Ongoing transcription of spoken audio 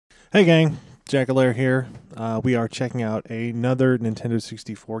Hey gang, Jackalair here. We are checking out another Nintendo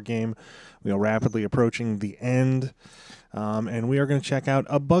 64 game. We are rapidly approaching the end, and we are going to check out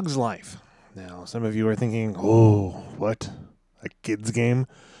A Bug's Life. Now, some of you are thinking, oh, what? A kid's game?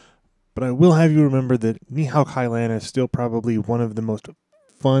 But I will have you remember that Nihao Kailan is still probably one of the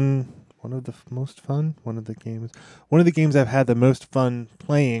games I've had the most fun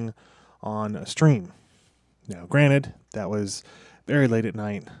playing on a stream. Now, granted, that was very late at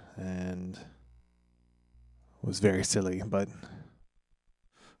night and was very silly, but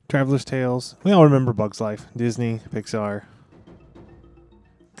Traveler's Tales, we all remember Bug's Life, Disney, Pixar,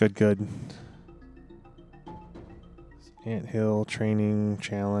 good. Anthill, training,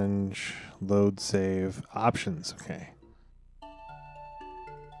 challenge, load, save, options, okay.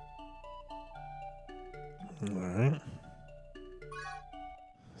 Alright.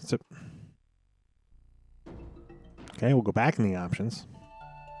 So, okay, we'll go back in the options.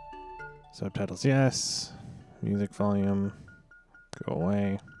 Subtitles, yes. Music volume, go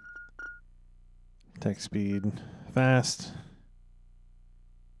away. Text speed, fast.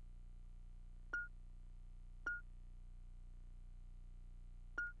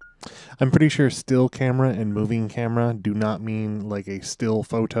 I'm pretty sure still camera and moving camera do not mean like a still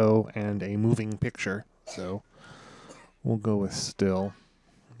photo and a moving picture. So we'll go with still.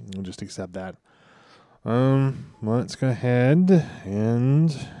 We'll just accept that. Let's go ahead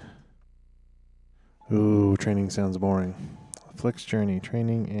and... Ooh, training sounds boring. Flick's Journey,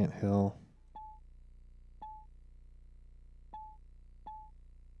 training, Anthill.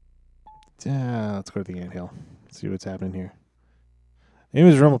 Yeah, let's go to the Anthill. See what's happening here. It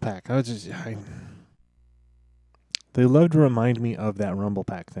was Rumble Pack. They love to remind me of that Rumble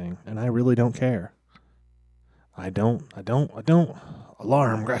Pack thing, and I really don't care. I don't.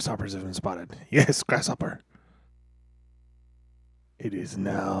 Alarm, grasshoppers have been spotted. Yes, grasshopper. It is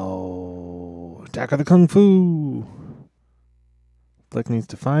now Attack of the Kung Fu. Flick needs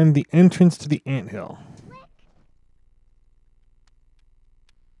to find the entrance to the anthill.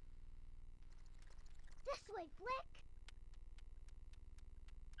 This way, Flick.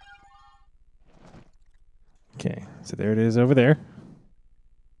 Okay, so there it is over there.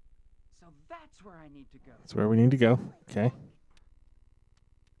 So that's where I need to go. That's where we need to go. Okay.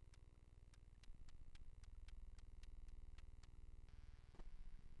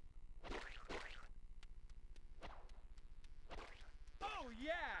 Oh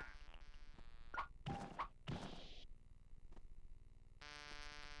yeah!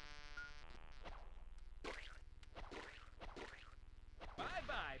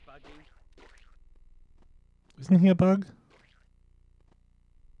 Bye-bye, Buggy. Isn't he a bug?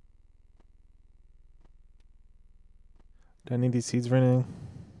 Do I need these seeds for anything?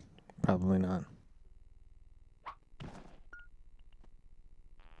 Probably not.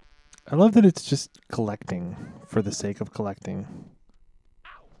 I love that it's just collecting for the sake of collecting.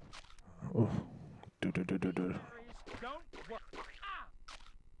 Ooh. Do. Don't work. Ah!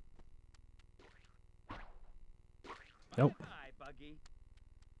 Nope. Bye, Buggy.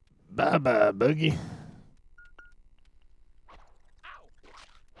 Bye-bye, Buggy. Ow!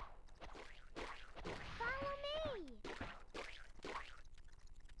 Follow me.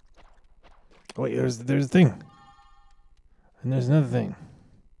 Oh, wait, there's a thing. And there's another thing.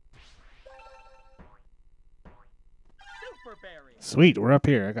 Super berry. Sweet, we're up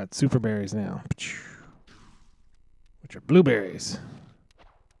here. I got super berries now. Which are blueberries.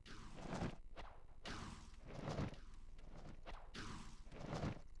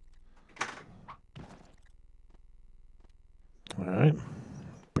 Alright.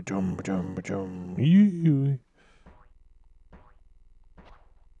 Ba-jum. Yee.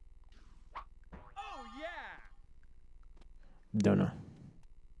 Oh yeah! Don't know.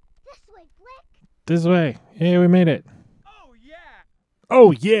 This way, Flick. This way. Hey, we made it. Oh yeah!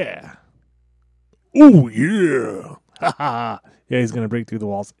 Oh, yeah. Oh, yeah. Haha. Yeah, he's going to break through the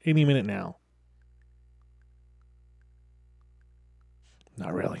walls any minute now.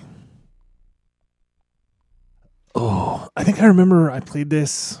 Not really. Oh, I think I remember I played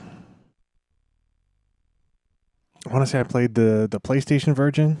this. I want to say I played the PlayStation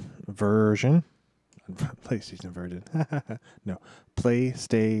version. PlayStation version. No,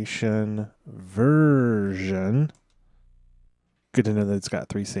 PlayStation version. Good to know that it's got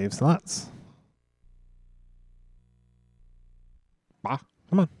 3 save slots. Bah,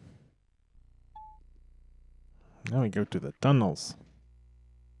 come on. Now we go to the tunnels.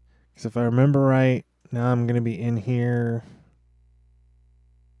 Because if I remember right, now I'm going to be in here.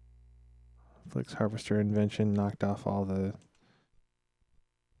 Flick's Harvester invention knocked off all the...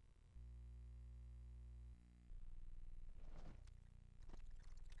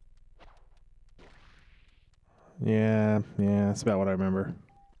 Yeah, that's about what I remember.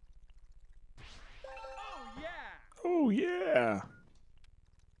 Oh yeah! Oh, yeah.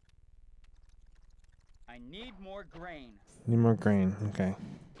 I need more grain. Need more grain. Okay.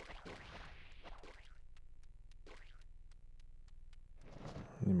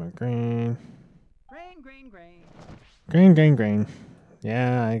 Need more grain. Grain. Grain.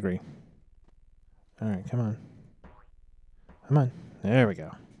 Yeah, I agree. All right, come on. Come on. There we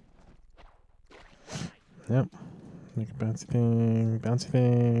go. Yep. Make a bouncy thing. Bouncy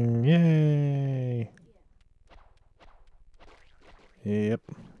thing. Yay. Yep.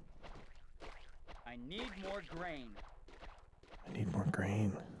 I need more grain. I need more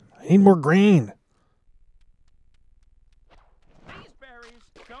grain. I need more grain. These berries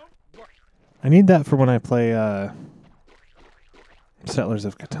don't work. I need that for when I play Settlers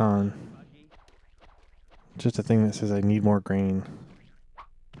of Catan. Buggy. Just a thing that says I need more grain.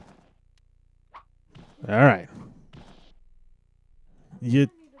 All right.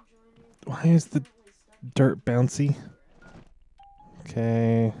 Why is the dirt bouncy?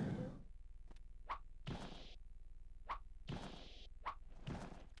 Okay.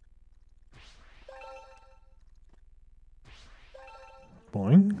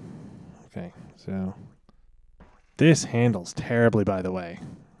 Boing. Okay, so this handles terribly, by the way.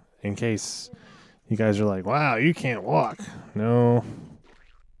 In case you guys are like, wow, you can't walk. No.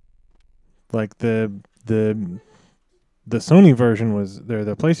 Like the Sony version was there,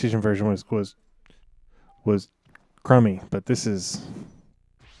 the PlayStation version was crummy, but this is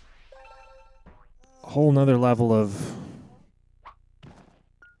a whole nother level of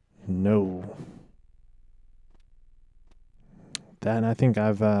no. That, I think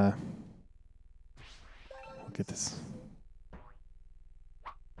I've look at this.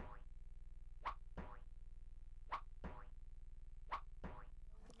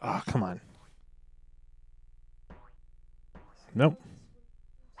 Oh, come on. Nope.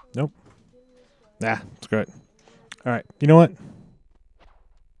 Nah, screw it. All right, you know what?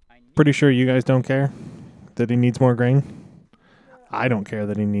 Pretty sure you guys don't care that he needs more grain. I don't care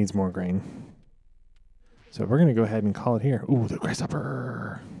that he needs more grain. So we're going to go ahead and call it here. Ooh, the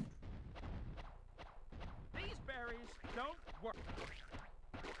grasshopper. These berries don't work.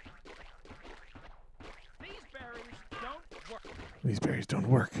 These berries don't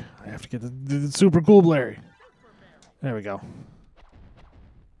work. I have to get the super cool berry. There we go.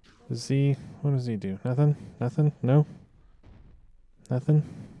 Does he... What does he do? Nothing? Nothing? No? Nothing?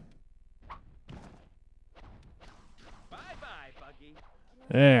 Bye-bye, Buggy.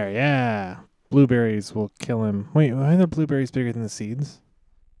 There, yeah. Blueberries will kill him. Wait, why are the blueberries bigger than the seeds?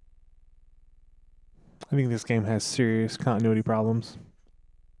 I think this game has serious continuity problems.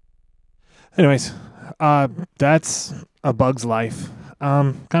 Anyways, that's A Bug's Life.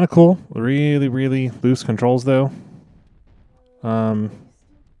 Kind of cool. Really, really loose controls, though.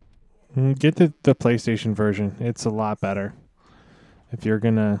 Get the PlayStation version. It's a lot better. If you're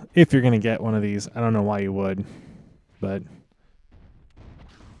gonna get one of these, I don't know why you would, but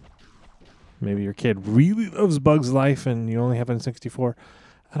maybe your kid really loves Bug's Life and you only have it in 64.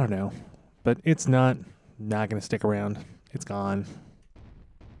 I don't know, but it's not gonna stick around. It's gone.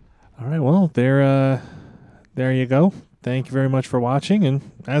 All right, well, there you go. Thank you very much for watching, and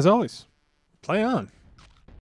as always, play on.